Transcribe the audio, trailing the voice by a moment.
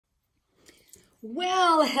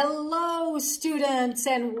Well, hello students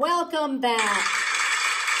and welcome back.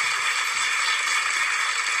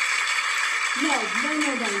 No,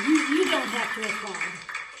 you don't have to applaud.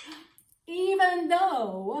 Even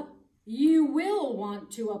though you will want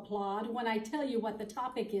to applaud when I tell you what the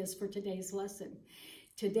topic is for today's lesson.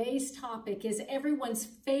 Today's topic is everyone's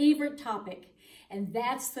favorite topic, and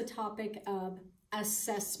that's the topic of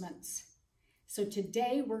assessments. So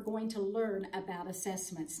today we're going to learn about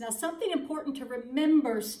assessments. Now, something important to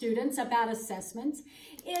remember, students, about assessments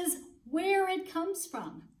is where it comes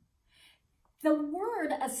from. The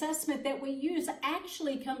word assessment that we use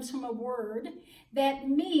actually comes from a word that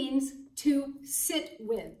means to sit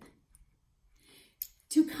with,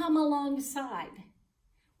 to come alongside,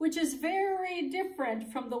 which is very different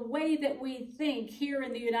from the way that we think here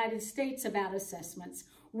in the United States about assessments.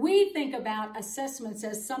 We think about assessments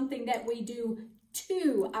as something that we do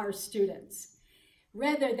to our students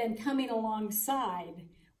rather than coming alongside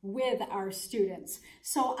with our students.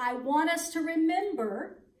 So I want us to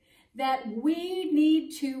remember that we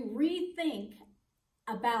need to rethink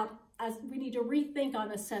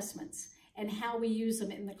on assessments and how we use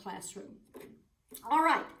them in the classroom. All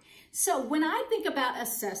right, so when I think about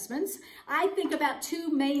assessments, I think about two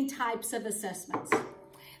main types of assessments.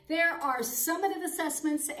 There are summative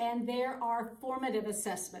assessments and there are formative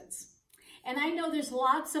assessments. And I know there's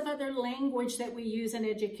lots of other language that we use in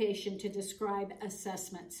education to describe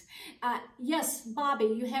assessments. Yes, Bobby,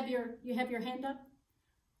 you have your hand up?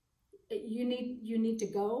 You need to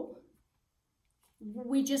go?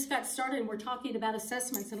 We just got started and we're talking about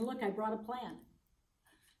assessments, and look, I brought a plan.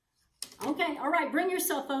 Okay, all right, bring your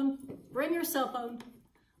cell phone. Bring your cell phone.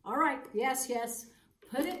 All right, yes.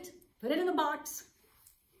 Put it in the box.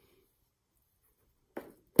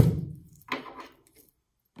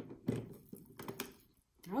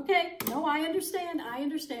 Okay, no, I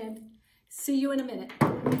understand. See you in a minute.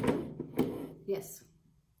 Yes.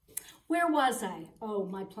 Where was I? Oh,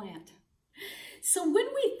 my plant. So when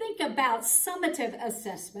we think about summative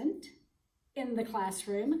assessment in the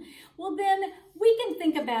classroom, well then we can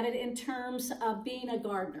think about it in terms of being a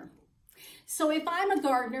gardener. So if I'm a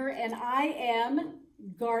gardener and I am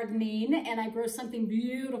gardening and I grow something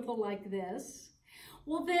beautiful like this,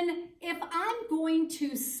 well then if I'm going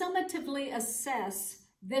to summatively assess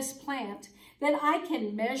this plant, then I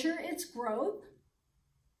can measure its growth.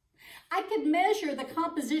 I could measure the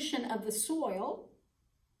composition of the soil.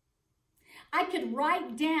 I could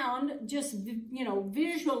write down just,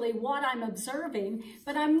 visually what I'm observing,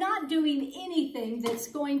 but I'm not doing anything that's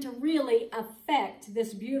going to really affect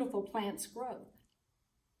this beautiful plant's growth.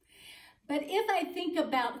 But if I think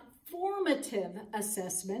about formative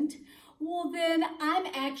assessment, well, then I'm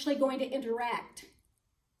actually going to interact.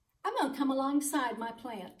 I'm going to come alongside my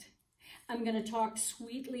plant. I'm going to talk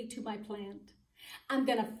sweetly to my plant. I'm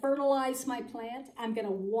going to fertilize my plant. I'm going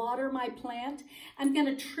to water my plant. I'm going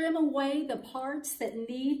to trim away the parts that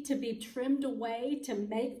need to be trimmed away to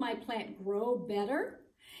make my plant grow better.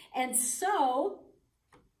 And so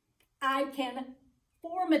I can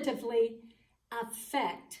formatively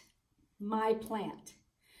affect my plant.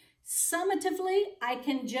 Summatively, I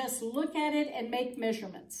can just look at it and make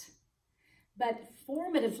measurements. But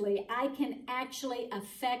formatively, I can actually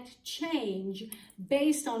affect change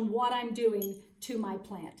based on what I'm doing to my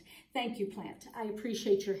plant. Thank you, plant. I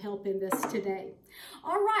appreciate your help in this today.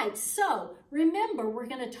 All right, so remember, we're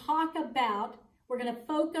going to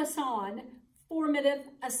focus on formative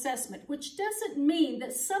assessment, which doesn't mean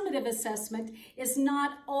that summative assessment is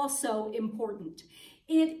not also important.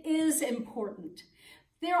 It is important.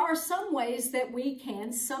 There are some ways that we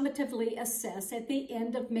can summatively assess at the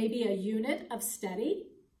end of maybe a unit of study,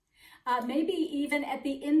 maybe even at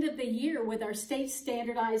the end of the year with our state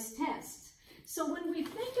standardized tests. So when we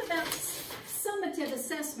think about summative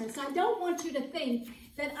assessments, I don't want you to think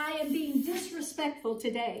that I am being disrespectful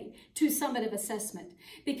today to summative assessment,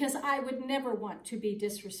 because I would never want to be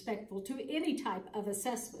disrespectful to any type of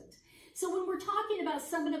assessment. So when we're talking about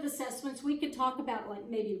summative assessments, we could talk about like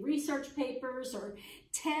maybe research papers or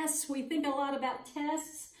tests. We think a lot about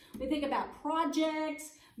tests. We think about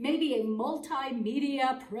projects, maybe a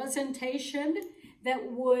multimedia presentation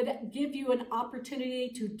that would give you an opportunity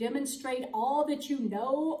to demonstrate all that you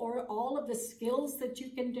know or all of the skills that you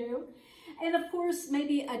can do. And of course,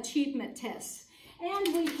 maybe achievement tests.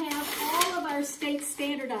 And we have all of our state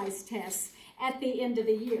standardized tests at the end of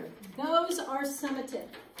the year. Those are summative.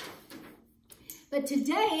 But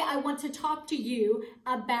today I want to talk to you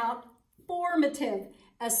about formative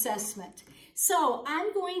assessment. So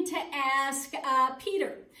I'm going to ask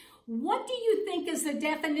Peter, what do you think is the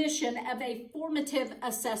definition of a formative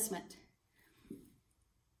assessment?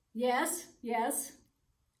 Yes, yes.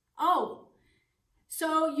 Oh,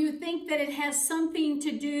 so you think that it has something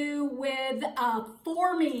to do with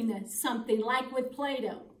forming something, like with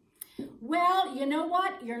Play-Doh. Well, you know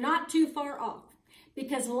what? You're not too far off.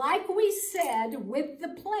 Because like we said with the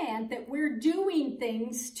plant, that we're doing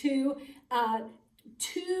things to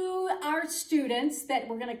our students, that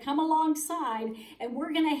we're going to come alongside and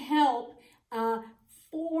we're going to help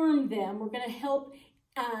form them. We're going to help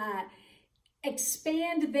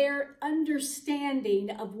expand their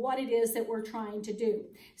understanding of what it is that we're trying to do.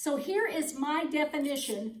 So here is my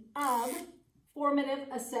definition of formative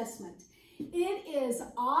assessment. It is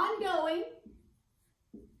ongoing,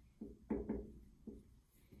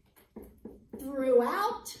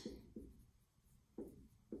 throughout.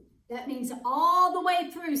 That means all the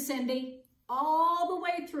way through, Cindy, all the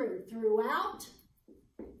way through, throughout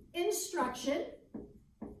instruction.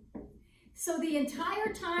 So the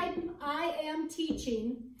entire time I am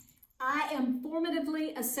teaching, I am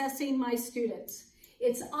formatively assessing my students.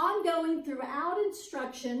 It's ongoing throughout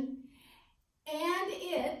instruction, and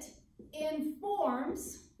it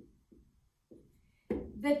informs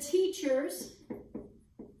the teacher's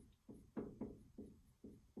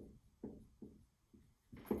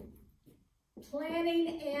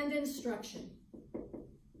planning and instruction.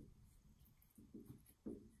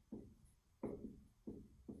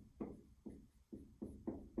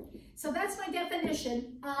 So that's my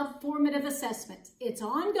definition of formative assessment. It's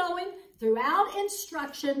ongoing throughout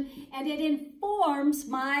instruction, and it informs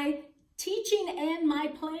my teaching and my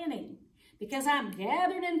planning because I'm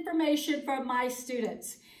gathering information from my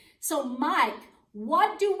students. So Mike,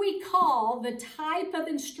 what do we call the type of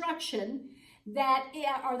instruction that,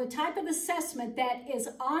 or the type of assessment that is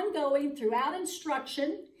ongoing throughout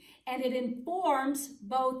instruction, and it informs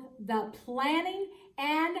both the planning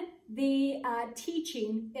and the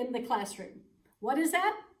teaching in the classroom? What is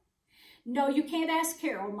that? No, you can't ask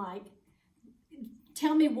Carol, Mike.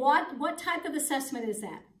 Tell me what type of assessment is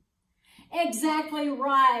that? Exactly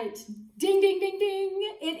right. Ding, ding, ding,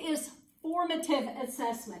 ding. It is formative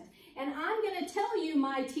assessment. And I'm going to tell you,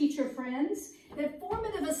 my teacher friends, that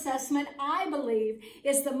formative assessment, I believe,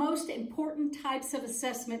 is the most important types of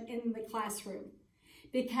assessment in the classroom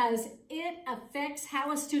because it affects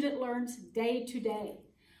how a student learns day to day.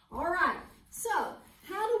 All right, so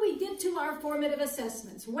how do we get to our formative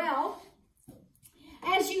assessments? Well,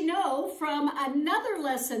 as you know from another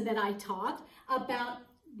lesson that I taught about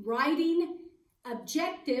writing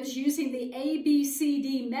objectives using the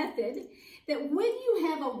ABCD method, that when you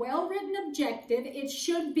have a well-written objective, it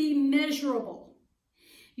should be measurable.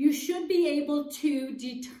 You should be able to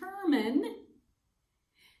determine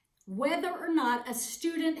whether or not a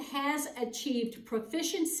student has achieved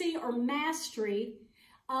proficiency or mastery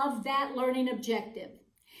of that learning objective.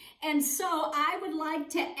 And so I would like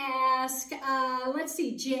to ask, let's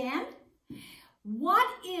see, Jan, what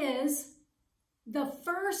is the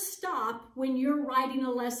first stop when you're writing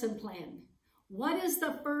a lesson plan? What is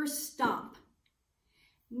the first stop?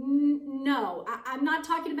 No, I'm not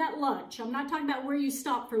talking about lunch. I'm not talking about where you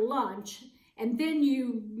stop for lunch and then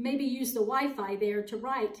you maybe use the Wi-Fi there to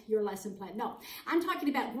write your lesson plan. No, I'm talking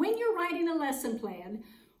about when you're writing a lesson plan,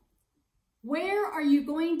 where are you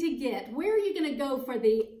going to get, where are you going to go for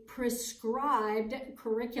the prescribed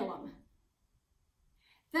curriculum?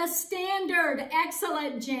 The standard.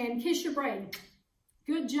 Excellent, Jen. Kiss your brain.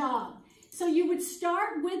 Good job. So you would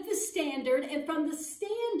start with the standard, and from the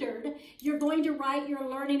standard, you're going to write your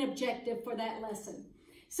learning objective for that lesson.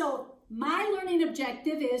 So my learning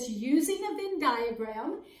objective is using a Venn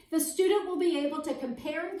diagram. The student will be able to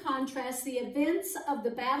compare and contrast the events of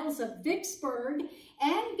the battles of Vicksburg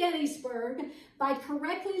and Gettysburg by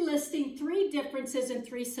correctly listing 3 differences and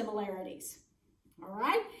 3 similarities. All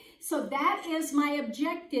right? So that is my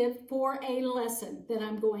objective for a lesson that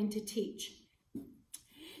I'm going to teach.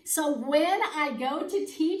 So when I go to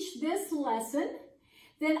teach this lesson,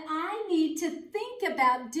 then I need to think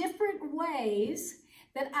about different ways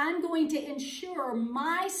that I'm going to ensure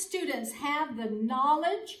my students have the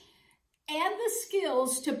knowledge and the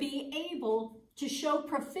skills to be able to show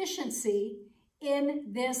proficiency in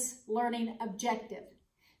this learning objective.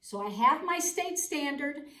 So I have my state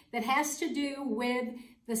standard that has to do with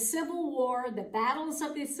the Civil War, the battles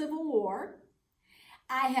of the Civil War.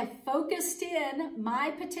 I have focused in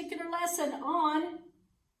my particular lesson on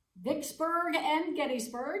Vicksburg and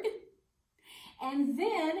Gettysburg. And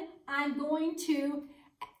then I'm going to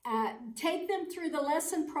take them through the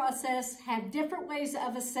lesson process, have different ways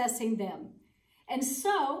of assessing them. And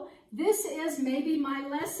so this is maybe my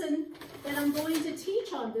lesson that I'm going to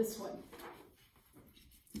teach on this one.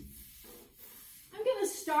 I'm going to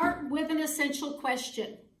start with an essential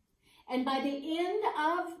question. And by the end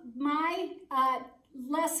of my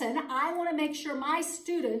lesson, I want to make sure my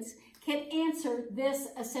students can answer this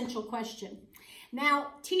essential question. Now,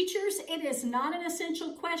 teachers, it is not an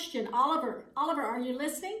essential question. Oliver, are you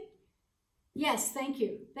listening? Yes, thank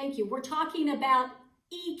you. Thank you. We're talking about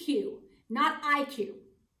EQ, not IQ.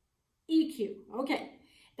 EQ, okay.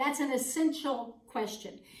 That's an essential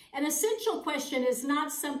question. An essential question is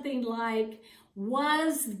not something like,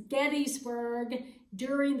 was Gettysburg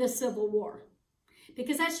during the Civil War?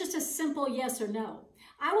 Because that's just a simple yes or no.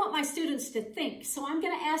 I want my students to think, so I'm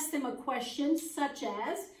going to ask them a question such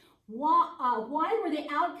as, why were the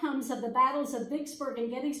outcomes of the battles of Vicksburg and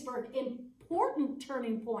Gettysburg important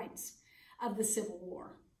turning points of the Civil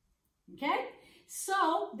War? Okay,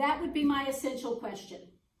 so that would be my essential question.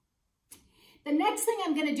 The next thing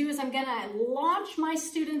I'm going to do is I'm going to launch my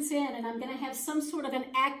students in, and I'm going to have some sort of an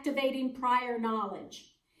activating prior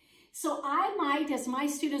knowledge. So I might, as my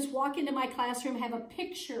students walk into my classroom, have a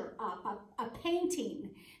picture up, a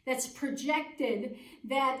painting that's projected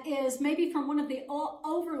that is maybe from one of the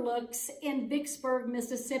overlooks in Vicksburg,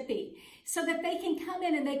 Mississippi, so that they can come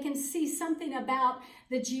in and they can see something about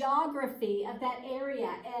the geography of that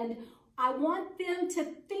area. And I want them to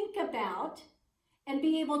think about and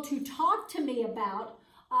be able to talk to me about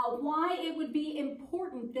why it would be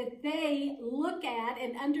important that they look at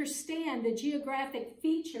and understand the geographic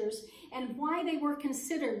features and why they were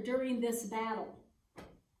considered during this battle.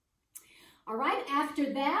 All right,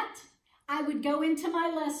 after that, I would go into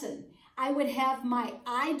my lesson. I would have my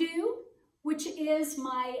I do, which is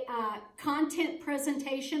my content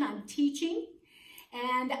presentation I'm teaching,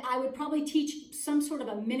 and I would probably teach some sort of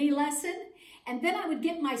a mini lesson. And then I would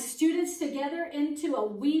get my students together into a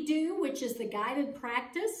we do, which is the guided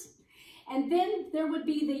practice. And then there would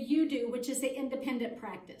be the you do, which is the independent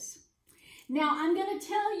practice. Now, I'm going to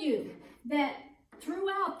tell you that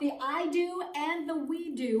throughout the I do and the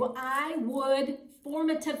we do, I would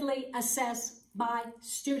formatively assess my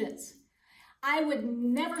students. I would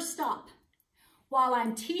never stop. While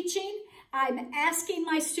I'm teaching, I'm asking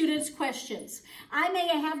my students questions. I may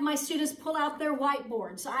have my students pull out their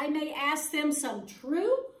whiteboards. I may ask them some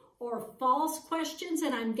true or false questions,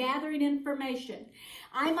 and I'm gathering information.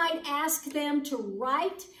 I might ask them to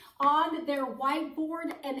write on their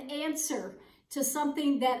whiteboard an answer to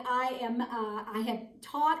something that I have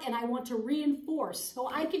taught and I want to reinforce. So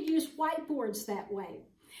I could use whiteboards that way.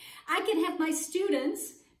 I can have my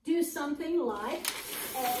students do something like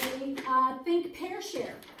a think, pair,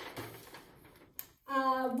 share.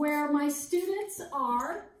 Where my students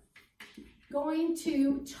are going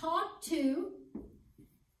to talk to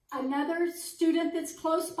another student that's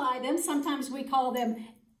close by them. Sometimes we call them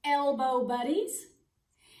elbow buddies.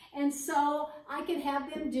 And so I could have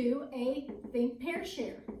them do a think, pair,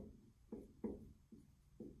 share.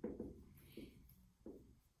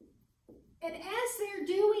 And as they're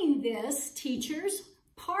doing this, teachers,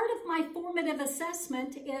 part of my formative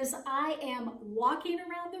assessment is I am walking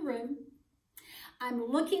around the room. I'm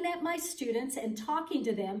looking at my students and talking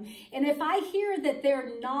to them. And if I hear that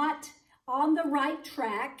they're not on the right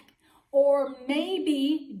track, or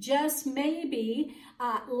maybe, just maybe,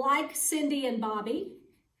 like Cindy and Bobby,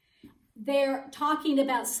 they're talking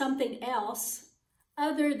about something else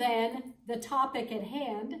other than the topic at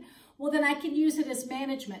hand, well, then I can use it as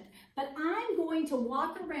management. But I'm going to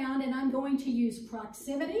walk around and I'm going to use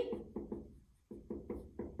proximity.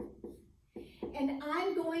 And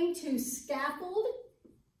I'm going to scaffold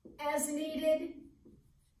as needed,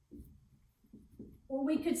 or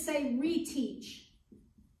we could say reteach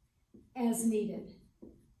as needed.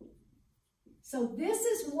 So this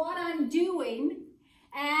is what I'm doing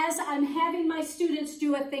as I'm having my students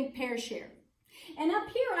do a think, pair, share. And up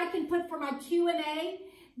here I can put for my Q&A,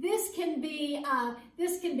 this can be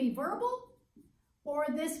verbal, or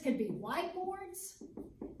this could be whiteboards.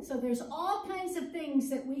 So there's all kinds of things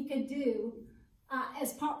that we could do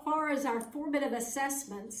as far as our formative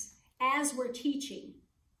assessments as we're teaching.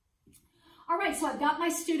 All right, so I've got my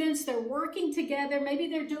students, they're working together. Maybe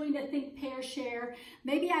they're doing a think, pair, share.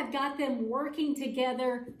 Maybe I've got them working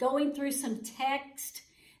together, going through some text.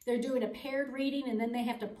 They're doing a paired reading, and then they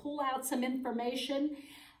have to pull out some information.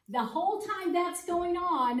 The whole time that's going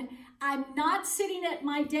on, I'm not sitting at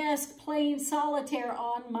my desk playing solitaire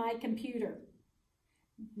on my computer.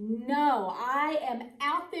 No, I am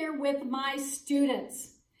out there with my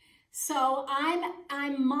students. So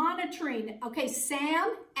I'm monitoring. Okay,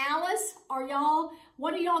 Sam, Alice,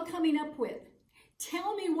 what are y'all coming up with?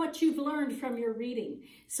 Tell me what you've learned from your reading.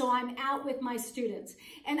 So I'm out with my students.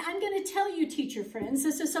 And I'm going to tell you, teacher friends,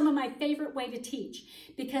 this is some of my favorite way to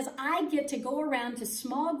teach, because I get to go around to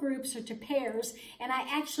small groups or to pairs, and I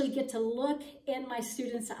actually get to look in my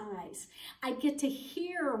students' eyes. I get to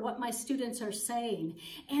hear what my students are saying,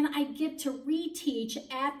 and I get to reteach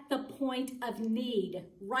at the point of need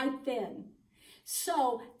right then.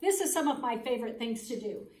 So this is some of my favorite things to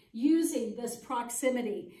do, using this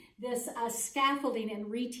proximity, this scaffolding and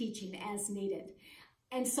reteaching as needed.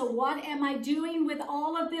 And so what am I doing with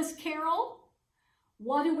all of this, Carol?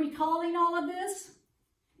 What are we calling all of this?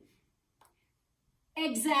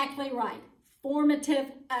 Exactly right.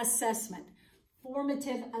 Formative assessment.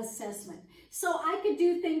 Formative assessment. So I could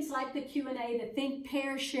do things like the Q&A, the think,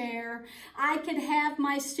 pair, share. I could have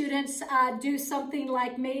my students do something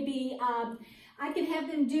like maybe, I could have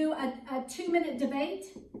them do a 2-minute debate.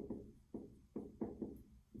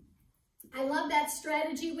 I love that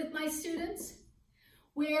strategy with my students,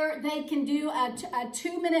 where they can do a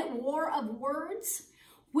 2-minute war of words.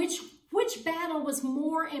 Which battle was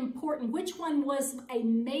more important? Which one was a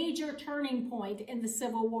major turning point in the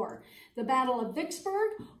Civil War? The Battle of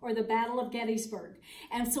Vicksburg or the Battle of Gettysburg?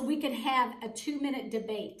 And so we could have a 2-minute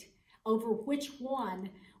debate over which one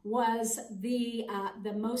was the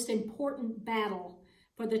most important battle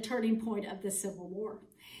for the turning point of the Civil War.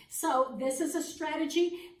 So this is a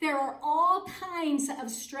strategy. There are all kinds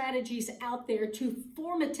of strategies out there to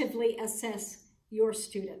formatively assess your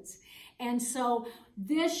students. And so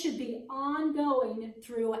this should be ongoing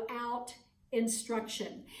throughout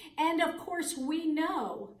instruction. And of course, we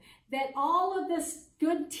know that all of this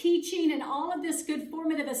good teaching and all of this good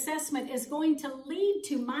formative assessment is going to lead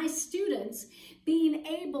to my students being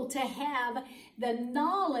able to have the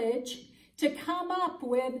knowledge to come up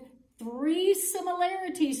with 3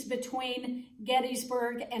 similarities between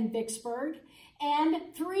Gettysburg and Vicksburg,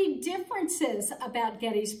 and 3 differences about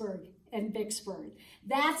Gettysburg and Vicksburg.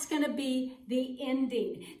 That's going to be the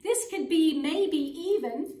ending. This could be maybe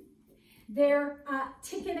even their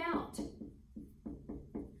ticket out.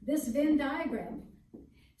 This Venn diagram.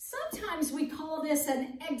 Sometimes we call this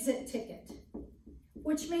an exit ticket,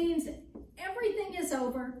 which means everything is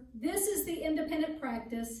over. This is the independent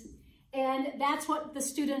practice. And that's what the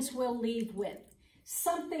students will leave with,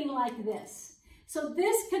 something like this. So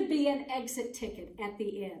this could be an exit ticket at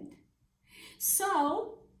the end.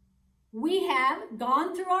 So we have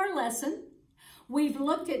gone through our lesson. We've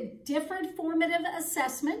looked at different formative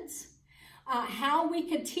assessments, how we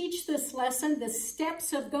could teach this lesson, the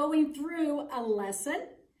steps of going through a lesson.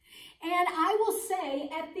 And I will say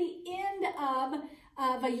at the end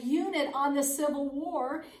of a unit on the Civil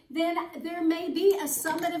War, then there may be a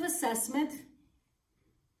summative assessment,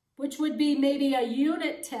 which would be maybe a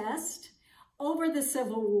unit test over the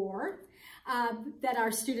Civil War that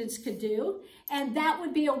our students could do. And that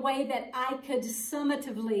would be a way that I could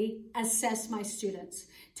summatively assess my students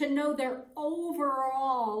to know their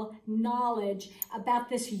overall knowledge about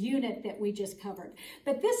this unit that we just covered.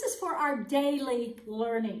 But this is for our daily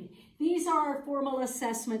learning. These are our formal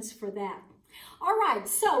assessments for that. All right,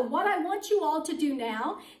 so what I want you all to do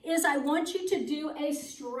now is I want you to do a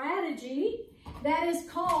strategy that is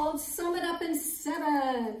called Sum It Up in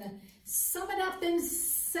 7. Sum it up in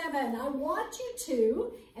 7. I want you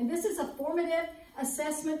to, and this is a formative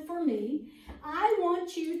assessment for me, I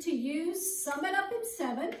want you to use Sum It Up in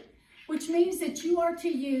 7, which means that you are to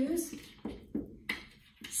use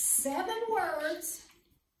 7 words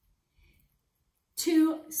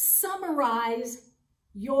to summarize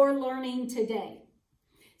your learning today.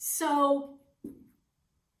 So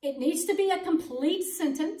it needs to be a complete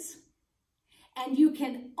sentence, and you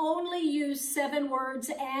can only use 7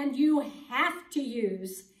 words, and you have to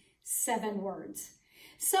use 7 words.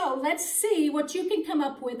 So let's see what you can come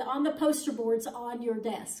up with on the poster boards on your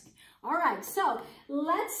desk. All right, so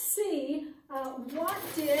let's see what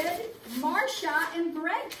did Marcia and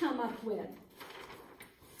Greg come up with.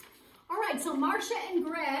 All right, so Marcia and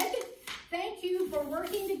Greg, thank you for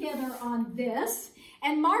working together on this.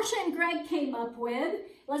 And Marcia and Greg came up with,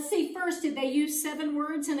 let's see, first, did they use 7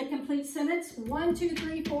 words in a complete sentence? 1, 2,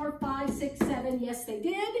 3, 4, 5, 6, 7. Yes, they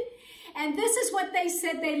did. And this is what they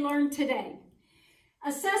said they learned today.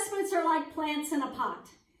 Assessments are like plants in a pot.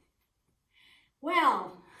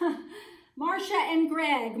 Well, Marcia and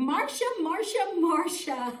Greg. Marcia.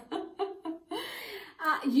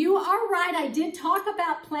 You are right. I did talk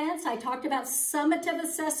about plants. I talked about summative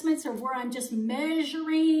assessments, or where I'm just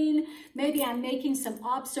measuring. Maybe I'm making some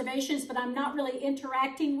observations, but I'm not really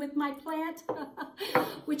interacting with my plant,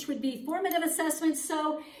 which would be formative assessments.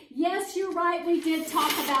 So yes, you're right. We did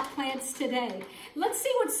talk about plants today. Let's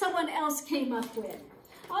see what someone else came up with.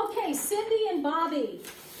 Okay, Cindy and Bobby.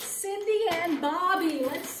 Cindy and Bobby,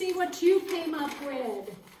 let's see what you came up with.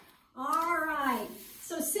 All right.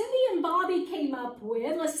 So Cindy and Bobby came up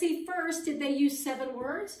with, let's see, first, did they use 7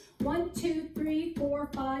 words? 1, 2, 3, 4,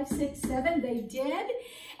 5, 6, 7. They did.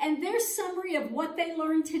 And their summary of what they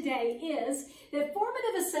learned today is that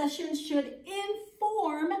formative assessments should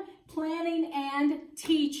inform planning and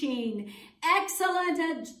teaching. Excellent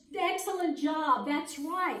job. That's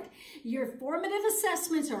right. Your formative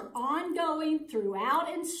assessments are ongoing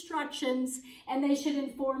throughout instructions, and they should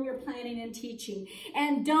inform your planning and teaching.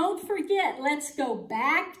 And don't forget, let's go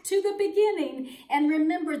back to the beginning and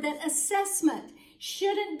remember that assessment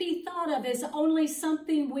shouldn't be thought of as only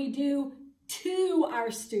something we do to our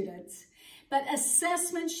students, but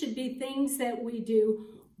assessment should be things that we do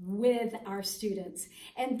with our students,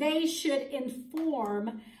 and they should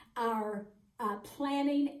inform our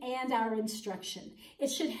planning and our instruction. It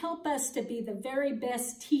should help us to be the very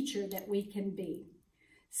best teacher that we can be.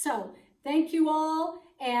 So thank you all,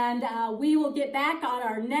 and we will get back on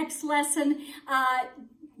our next lesson.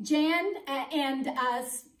 Jan and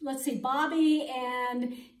let's see, Bobby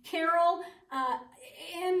and Carol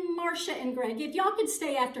and Marcia and Greg, if y'all could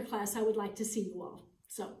stay after class, I would like to see you all.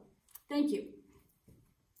 So thank you.